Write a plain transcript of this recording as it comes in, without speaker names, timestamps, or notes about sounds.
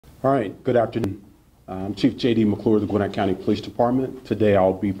All right, good afternoon. I'm Chief J.D. McClure of the Gwinnett County Police Department. Today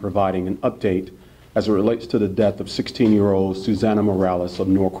I'll be providing an update as it relates to the death of 16-year-old Susana Morales of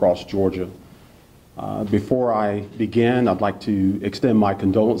Norcross, Georgia. Before I begin, I'd like to extend my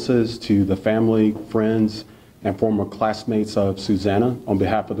condolences to the family, friends, and former classmates of Susana on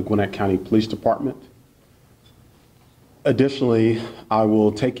behalf of the Gwinnett County Police Department. Additionally, I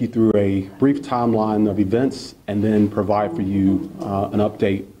will take you through a brief timeline of events and then provide for you an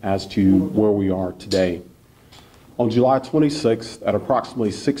update as to where we are today. On July 26th at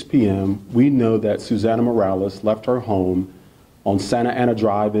approximately 6 p.m., we know that Susana Morales left her home on Santa Ana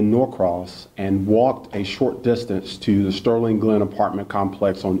Drive in Norcross and walked a short distance to the Sterling Glen apartment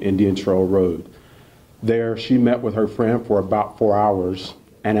complex on Indian Trail Road. There, she met with her friend for about 4 hours,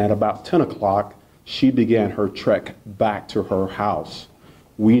 and at about 10 o'clock, she began her trek back to her house.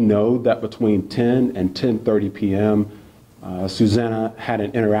 We know that between 10 and 10:30 p.m., Susana had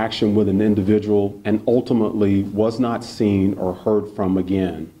an interaction with an individual and ultimately was not seen or heard from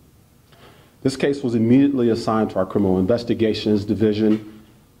again. This case was immediately assigned to our Criminal Investigations Division,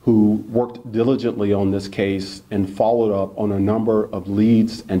 who worked diligently on this case and followed up on a number of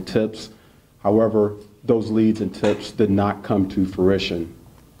leads and tips. However, those leads and tips did not come to fruition.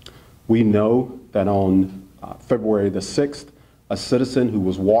 We know that on February the 6th, a citizen who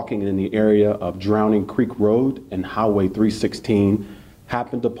was walking in the area of Drowning Creek Road and Highway 316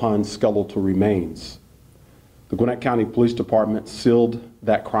 happened upon skeletal remains. The Gwinnett County Police Department sealed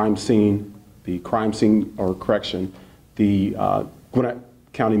that crime scene, the Gwinnett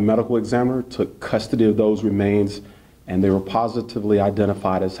County Medical Examiner took custody of those remains, and they were positively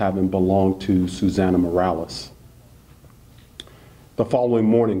identified as having belonged to Susana Morales. The following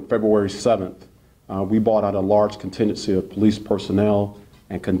morning, February 7th, we brought out a large contingency of police personnel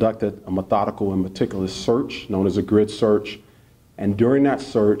and conducted a methodical and meticulous search known as a grid search. And during that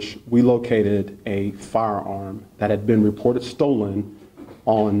search, we located a firearm that had been reported stolen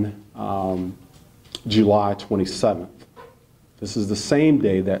on July 27th. This is the same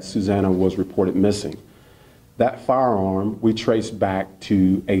day that Susana was reported missing. That firearm we traced back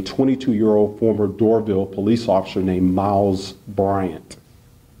to a 22-year-old former Doraville police officer named Miles Bryant.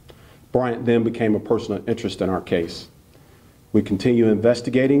 Bryant then became a person of interest in our case. We continue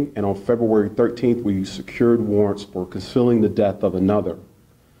investigating, and on February 13th, we secured warrants for concealing the death of another.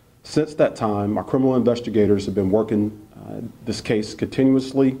 Since that time, our criminal investigators have been working this case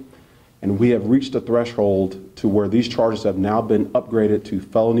continuously, and we have reached a threshold to where these charges have now been upgraded to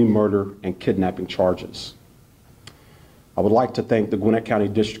felony murder and kidnapping charges. I would like to thank the Gwinnett County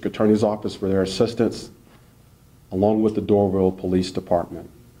District Attorney's Office for their assistance, along with the Doraville Police Department.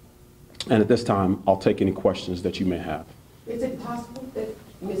 And at this time, I'll take any questions that you may have. Is it possible that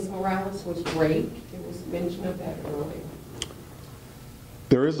Ms. Morales was raped? There was mention of that earlier.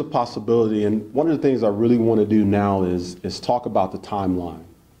 There is a possibility, and one of the things I really want to do now is talk about the timeline,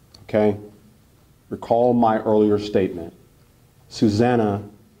 okay? Recall my earlier statement. Susana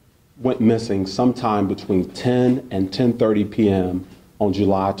went missing sometime between 10 and 10:30 p.m. on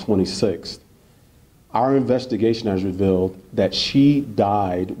July 26th. Our investigation has revealed that she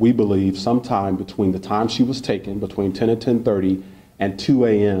died, we believe, sometime between the time she was taken, between 10 and 10:30 and 2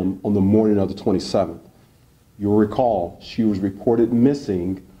 a.m. on the morning of the 27th. You'll recall she was reported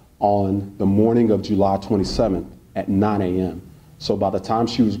missing on the morning of July 27th at 9 a.m. So by the time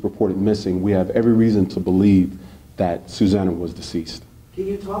she was reported missing, we have every reason to believe that Susana was deceased. Can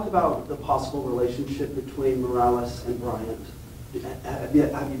you talk about the possible relationship between Morales and Bryant? Have you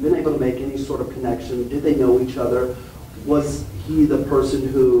been able to make any sort of connection? Did they know each other? Was he the person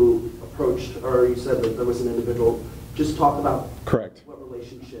who approached, or you said that there was an individual? Just talk about Correct. What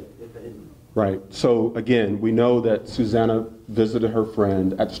relationship, if any. Right. So again, we know that Susana visited her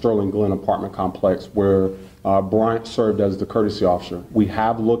friend at the Sterling Glen apartment complex where Bryant served as the courtesy officer. We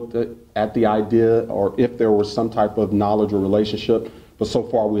have looked at the idea or if there was some type of knowledge or relationship, but so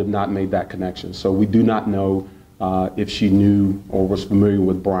far we have not made that connection. So we do not know if she knew or was familiar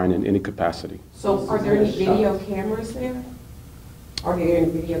with Bryant in any capacity. So are there any video cameras there? Are there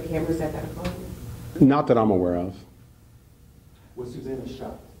any video cameras at that apartment? Not that I'm aware of. Was Susana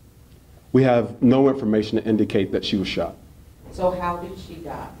shot? We have no information to indicate that she was shot. So how did she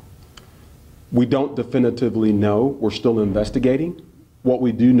die? We don't definitively know. We're still investigating. What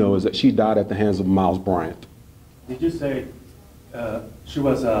we do know is that she died at the hands of Miles Bryant. Did you say she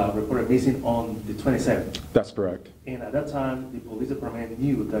was reported missing on the 27th? That's correct. And at that time, the police department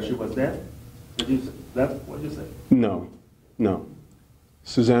knew that she was dead? That's what you said? No, no.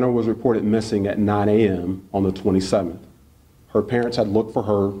 Susana was reported missing at 9 a.m. on the 27th. Her parents had looked for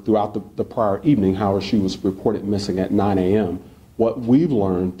her throughout the prior evening, however she was reported missing at 9 a.m. What we've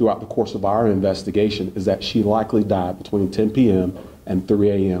learned throughout the course of our investigation is that she likely died between 10 p.m. and 3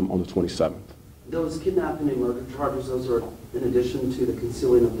 a.m. on the 27th. Those kidnapping and murder charges, those are in addition to the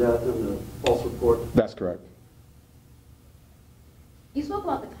concealing of death and the false report? That's correct. You spoke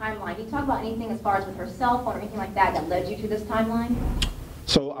about the timeline. Can you talk about anything as far as with her cell phone or anything like that that led you to this timeline?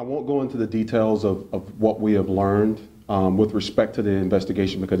 So I won't go into the details of what we have learned with respect to the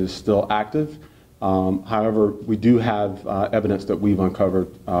investigation because it's still active. However, we do have evidence that we've uncovered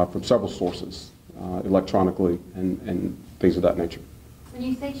from several sources electronically and things of that nature. When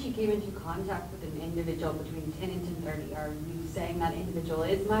you say she came into contact with an individual between 10 and 10:30, are you saying that individual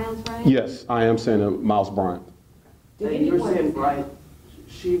is Miles Bryant? Yes, I am saying Miles Bryant. And you're saying Bryant,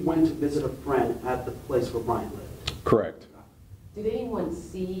 she went to visit a friend at the place where Bryant lived? Correct. Did anyone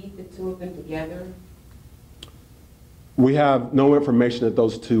see the two of them together? We have no information that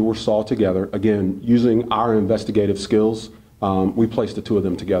those two were saw together. Again, using our investigative skills, we placed the two of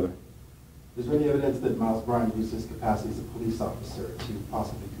them together. Is there any evidence that Miles Bryant used his capacity as a police officer to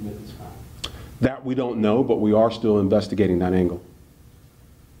possibly commit this crime? That we don't know, but we are still investigating that angle.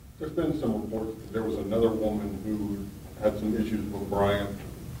 There's been some reports that there was another woman who had some issues with Bryant.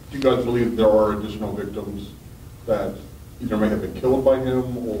 Do you guys believe there are additional victims that either may have been killed by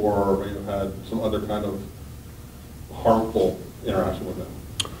him or may have had some other kind of harmful interaction with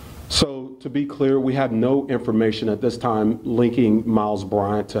him? So to be clear, we have no information at this time linking Miles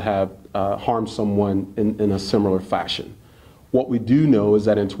Bryant to have harmed someone in a similar fashion. What we do know is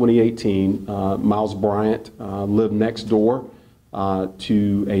that in 2018, Miles Bryant lived next door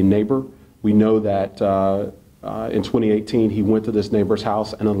to a neighbor. We know that in 2018, he went to this neighbor's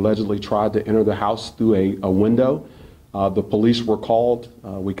house and allegedly tried to enter the house through a window. The police were called.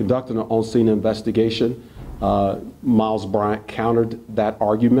 We conducted an on-scene investigation. Miles Bryant countered that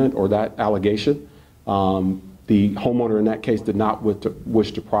argument or that allegation. The homeowner in that case did not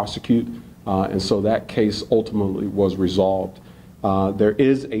wish to prosecute, and so that case ultimately was resolved. There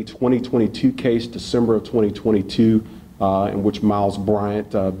is a 2022 case, December of 2022, in which Miles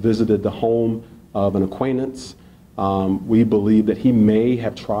Bryant visited the home of an acquaintance. We believe that he may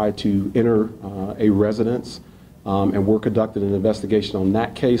have tried to enter a residence, and we're conducting an investigation on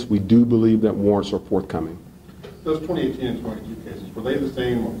that case. We do believe that warrants are forthcoming. Those 2018 and 22 cases, were they the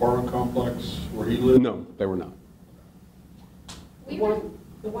same apartment complex where he lived? No, they were not.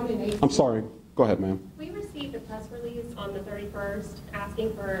 The one in 18. I'm sorry. Go ahead, ma'am. We received a press release on the 31st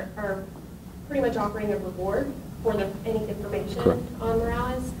asking for, or pretty much offering a reward for any information Correct. on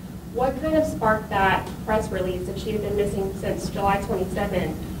Morales. What kind of sparked that press release? If she had been missing since July 27,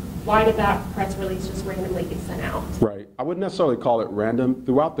 why did that press release just randomly get sent out? Right. I wouldn't necessarily call it random.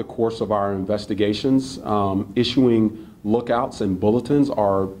 Throughout the course of our investigations, issuing lookouts and bulletins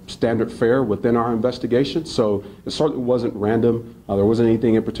are standard fare within our investigation. So it certainly wasn't random. There wasn't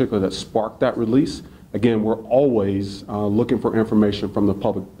anything in particular that sparked that release. Again, we're always looking for information from the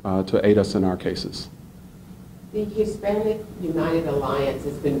public to aid us in our cases. The Hispanic United Alliance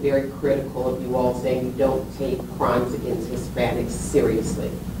has been very critical of you all, saying you don't take crimes against Hispanics seriously.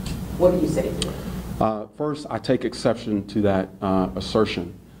 What do you say to it? First, I take exception to that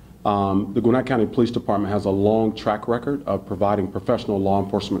assertion. The Gwinnett County Police Department has a long track record of providing professional law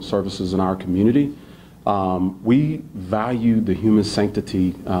enforcement services in our community. We value the human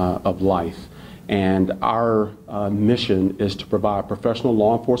sanctity of life, and our mission is to provide professional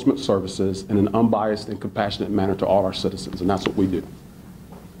law enforcement services in an unbiased and compassionate manner to all our citizens, and that's what we do.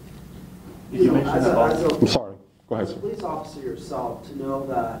 You know, I'm sorry. Go ahead, as a sir. police officer yourself, to know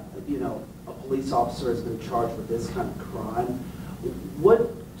that, you know, a police officer has been charged with this kind of crime,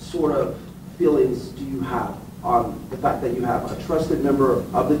 what sort of feelings do you have on the fact that you have a trusted member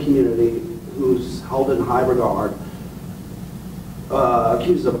of the community who's held in high regard,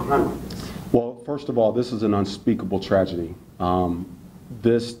 accused of a crime like this? Well, first of all, this is an unspeakable tragedy.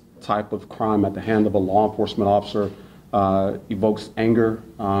 This type of crime at the hand of a law enforcement officer evokes anger,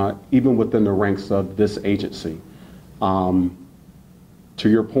 even within the ranks of this agency. To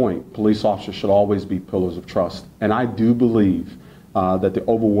your point, police officers should always be pillars of trust. And I do believe that the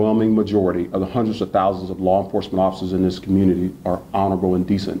overwhelming majority of the hundreds of thousands of law enforcement officers in this community are honorable and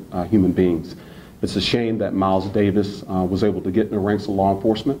decent human beings. It's a shame that Miles Davis was able to get in the ranks of law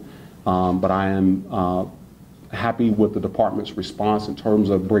enforcement, but I am happy with the department's response in terms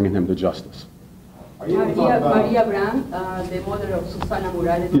of bringing him to justice. Are you able to talk about... Maria Brand, the mother of Susana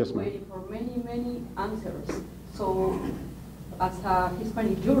Morales, Yes, was ma'am. waiting for many answers. So, as a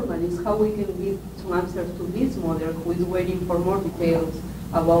Hispanic journalist, how we can give some answers to this mother who is waiting for more details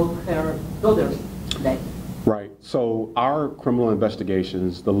about her daughter's death? Right. So our criminal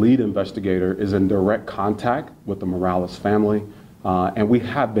investigations, the lead investigator is in direct contact with the Morales family. And we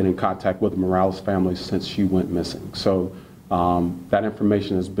have been in contact with the Morales family since she went missing. So that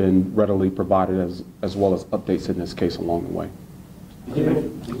information has been readily provided as well as updates in this case along the way.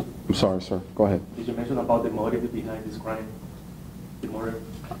 I'm sorry, sir. Go ahead. Did you mention about the motive behind this crime? The motive?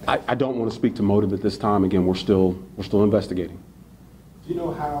 I don't want to speak to motive at this time. Again, we're still investigating. Do you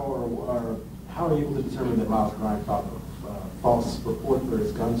know how are you able to determine that Miles Bryant filed a false report for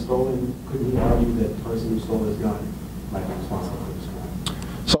his gun stolen? Couldn't he argue that the person who stole his gun might be responsible for this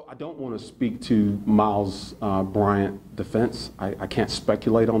crime? So I don't want to speak to Miles Bryant defense. I can't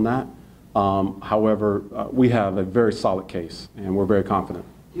speculate on that. However, we have a very solid case, and we're very confident.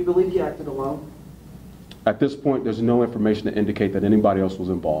 Do you believe he acted alone? At this point, there's no information to indicate that anybody else was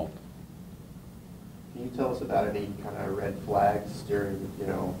involved. Can you tell us about any kind of red flags during,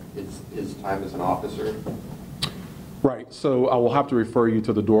 his time as an officer? Right. So I will have to refer you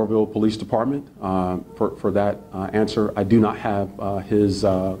to the Doraville Police Department for that answer. I do not have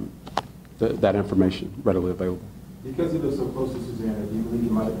that information readily available. Because he lives so close to Susana, do you believe he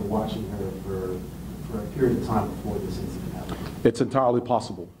might have been watching her for a period of time before this incident happened? It's entirely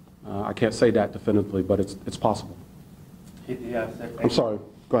possible. I can't say that definitively, but it's possible. I'm sorry.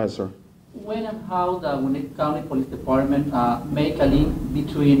 Go ahead, sir. When and how the Gwinnett County Police Department make a link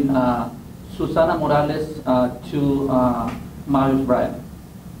between Susana Morales to Miles Bryant?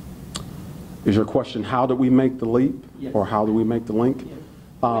 Is your question, how did we make the leap? Yes. Or how do we make the link? Yes.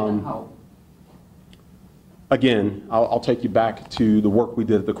 When and how? Again, I'll take you back to the work we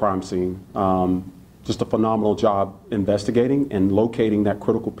did at the crime scene. Just a phenomenal job investigating and locating that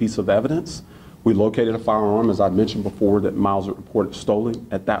critical piece of evidence. We located a firearm, as I mentioned before, that Miles had reported stolen.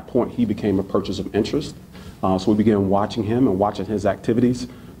 At that point, he became a person of interest. So we began watching him and watching his activities.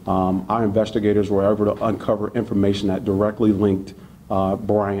 Our investigators were able to uncover information that directly linked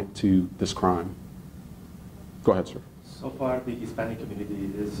Bryant to this crime. Go ahead, sir. So far, the Hispanic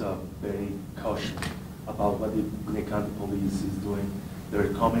community is very cautious about what the Gwinnett County Police is doing. There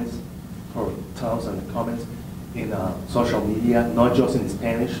are comments, for thousands of comments in social media, not just in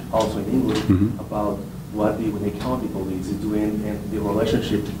Spanish, also in English, about what the Gwinnett County Police is doing and the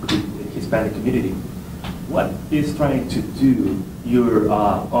relationship with the Hispanic community. What is trying to do your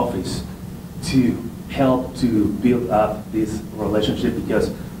office to help to build up this relationship? Because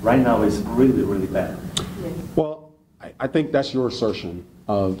right now it's really, really bad. Well, I think that's your assertion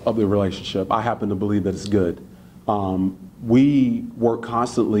of the relationship. I happen to believe that it's good. We work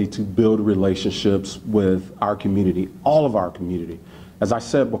constantly to build relationships with our community, all of our community. As I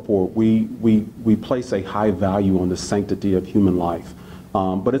said before, we place a high value on the sanctity of human life.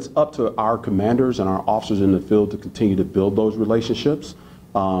 But it's up to our commanders and our officers in the field to continue to build those relationships.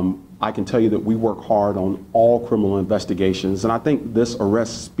 I can tell you that we work hard on all criminal investigations, and I think this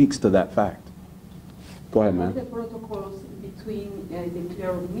arrest speaks to that fact. Go ahead, ma'am. What are the protocols between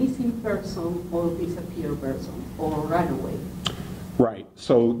declare missing person or disappeared person or runaway? Right.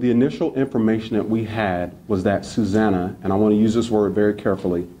 So the initial information that we had was that Susana, and I want to use this word very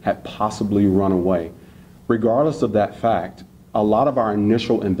carefully, had possibly run away. Regardless of that fact, a lot of our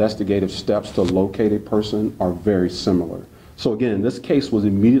initial investigative steps to locate a person are very similar. So again, this case was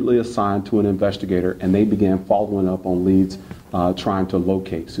immediately assigned to an investigator, and they began following up on leads trying to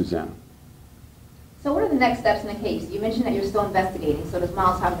locate Susana. So what are the next steps in the case? You mentioned that you're still investigating. So does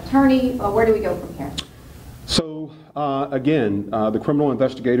Miles have an attorney? Or where do we go from here? So again, the criminal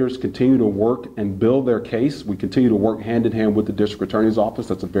investigators continue to work and build their case. We continue to work hand in hand with the district attorney's office.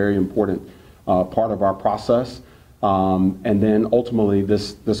 That's a very important part of our process. And then ultimately,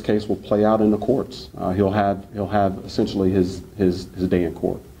 this case will play out in the courts. He'll have essentially his day in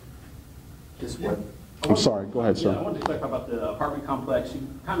court. I'm sorry. Go ahead, sir. Yeah, I wanted to clarify about the apartment complex. You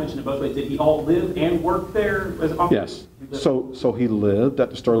kind of mentioned it both ways. Did he all live and work there as an officer? Yes. So he lived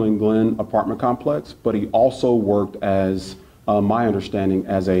at the Sterling Glen apartment complex, but he also worked as, my understanding,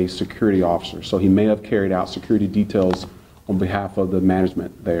 as a security officer. So he may have carried out security details on behalf of the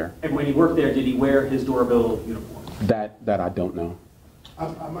management there. And when he worked there, did he wear his Doraville uniform? That I don't know. I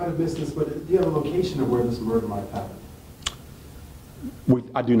might have missed this, but do you have a location of where this murder might have happened?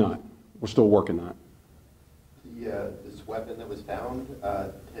 I do not. We're still working on it. This weapon that was found,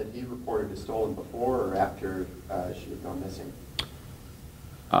 had he reported it stolen before or after she had gone missing?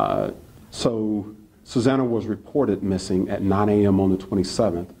 So Susana was reported missing at 9 a.m. on the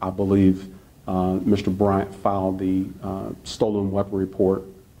 27th. I believe Mr. Bryant filed the stolen weapon report,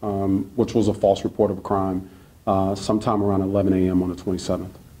 which was a false report of a crime, sometime around 11 a.m. on the 27th.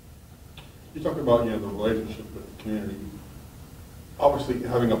 You talked about the relationship with the community. Obviously,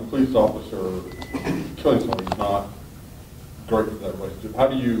 having a police officer killing somebody is not great for that relationship. How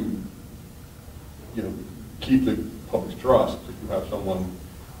do you, keep the public's trust if you have someone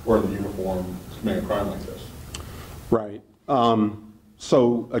wearing the uniform committing a crime like this. Right.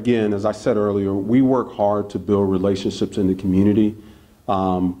 So again, as I said earlier, we work hard to build relationships in the community.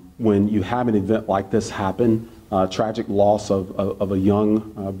 When you have an event like this happen, tragic loss of a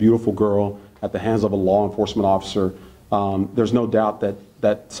young, beautiful girl at the hands of a law enforcement officer, there's no doubt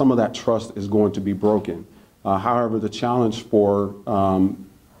that some of that trust is going to be broken. However, the challenge for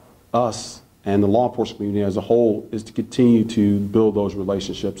us and the law enforcement community as a whole is to continue to build those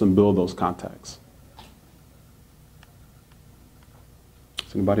relationships and build those contacts.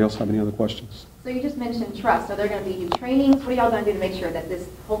 Does anybody else have any other questions? So you just mentioned trust. Are there going to be new trainings? What are y'all going to do to make sure that this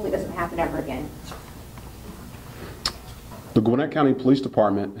hopefully doesn't happen ever again? The Gwinnett County Police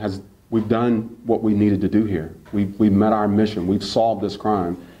Department we've done what we needed to do here. We've met our mission. We've solved this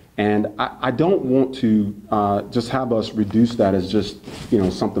crime. And I don't want to just have us reduce that as just,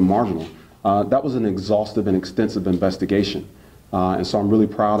 something marginal. That was an exhaustive and extensive investigation. And so I'm really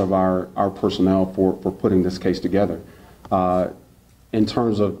proud of our personnel for putting this case together. In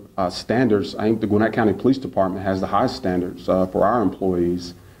terms of standards, I think the Gwinnett County Police Department has the highest standards for our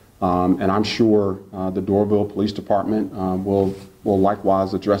employees. And I'm sure the Doraville Police Department will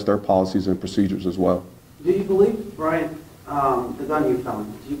likewise address their policies and procedures as well. Do you believe, Bryant, the gun you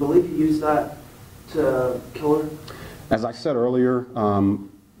found, do you believe you used that to kill her? As I said earlier,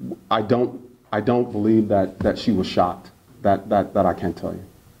 I don't believe that she was shot. That I can't tell you.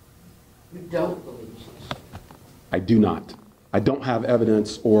 You don't believe she was shot? I do not. I don't have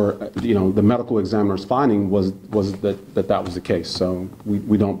evidence, or the medical examiner's finding was that was the case. So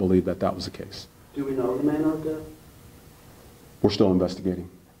we don't believe that was the case. Do we know the manner of death? We're still investigating.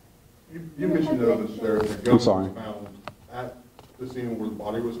 You mentioned though that there was a gun I'm sorry. was found at the scene where the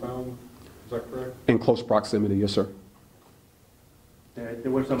body was found. Is that correct? In close proximity, yes, sir. There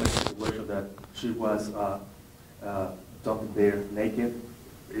were some situations that she was dumped there naked.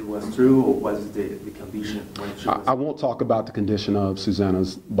 It was true, or was it the condition when she was? I won't talk about the condition of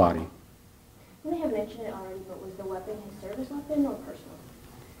Susana's body. You may have mentioned it already, but was the weapon his service weapon or personal?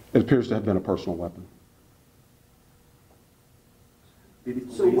 It appears to have been a personal weapon.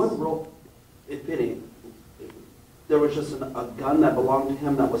 So what role, if any, there was just a gun that belonged to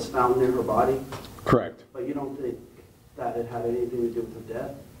him that was found near her body? Correct. But you don't think that it had anything to do with her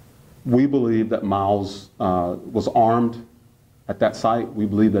death? We believe that Miles was armed at that site. We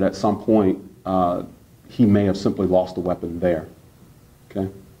believe that at some point he may have simply lost the weapon there. Okay?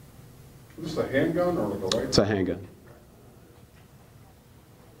 Is this a handgun or like a rifle? It's a handgun.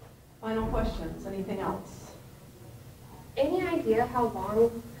 Final questions, anything else? Any idea how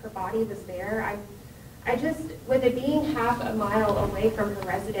long her body was there? I just, with it being half a mile away from her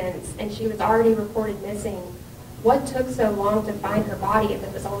residence and she was already reported missing, what took so long to find her body if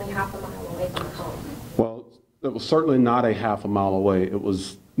it was only half a mile away from her home? Well, it was certainly not a half a mile away. It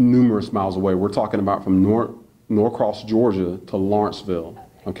was numerous miles away. We're talking about from Norcross, Georgia to Lawrenceville,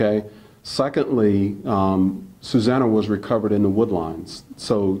 okay? Secondly, Susana was recovered in the woodlines.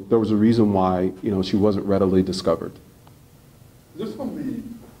 So there was a reason why, she wasn't readily discovered. Is this from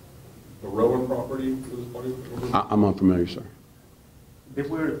the Rowan property? I'm unfamiliar, sir. There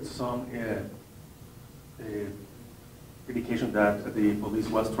were some indication that the police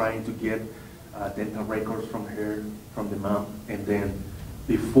was trying to get dental records from her, from the mom, and then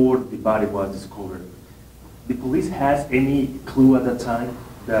before the body was discovered. The police has any clue at that time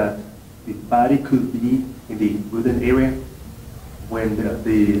that the body could be in the wooden area when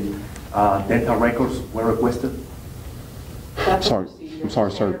the dental records were requested? That's Sorry. a procedure. I'm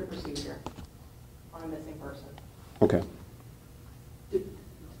sorry, sir. Standard procedure on a missing person. Okay.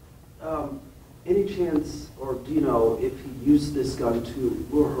 Any chance, or do you know if he used this gun to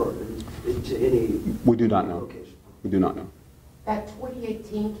lure her into any We do not know. location? We do not know. That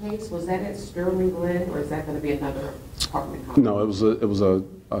 2018 case, was that at Sterling Glen, or is that going to be another apartment complex? No, it was a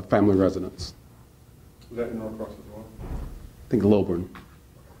family residence. Was that in Norcross as well? I think Lilburn.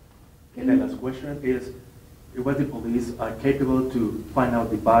 And the last question is, was the police capable to find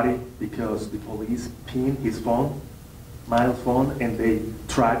out the body because the police pinned his phone, Miles' phone, and they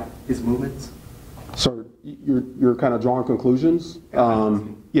tracked his movements? Sir, you're kind of drawing conclusions.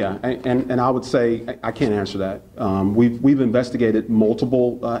 Yeah, and I would say I can't answer that. We've investigated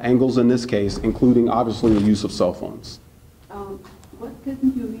multiple angles in this case, including obviously the use of cell phones. What can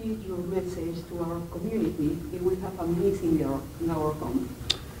you be your message to our community if we have a missing girl in our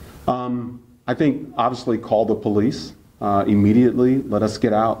home? I think obviously call the police immediately. Let us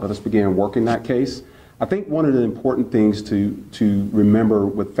get out. Let us begin working that case. I think one of the important things to remember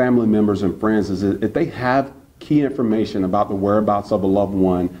with family members and friends is that if they have key information about the whereabouts of a loved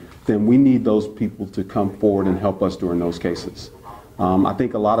one, then we need those people to come forward and help us during those cases. I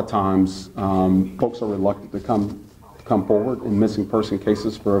think a lot of times folks are reluctant to come forward in missing person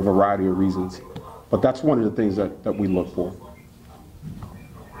cases for a variety of reasons. But that's one of the things that we look for.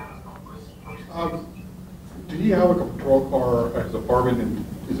 Did he have a patrol car at his apartment, and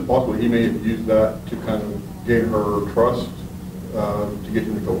is it possible he may have used that to kind of gain her trust to get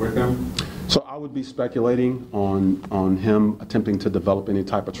him to go with him? So I would be speculating on him attempting to develop any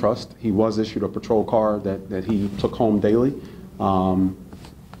type of trust. He was issued a patrol car that he took home daily.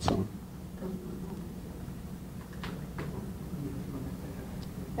 So.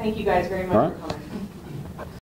 Thank you guys very much All right. for coming.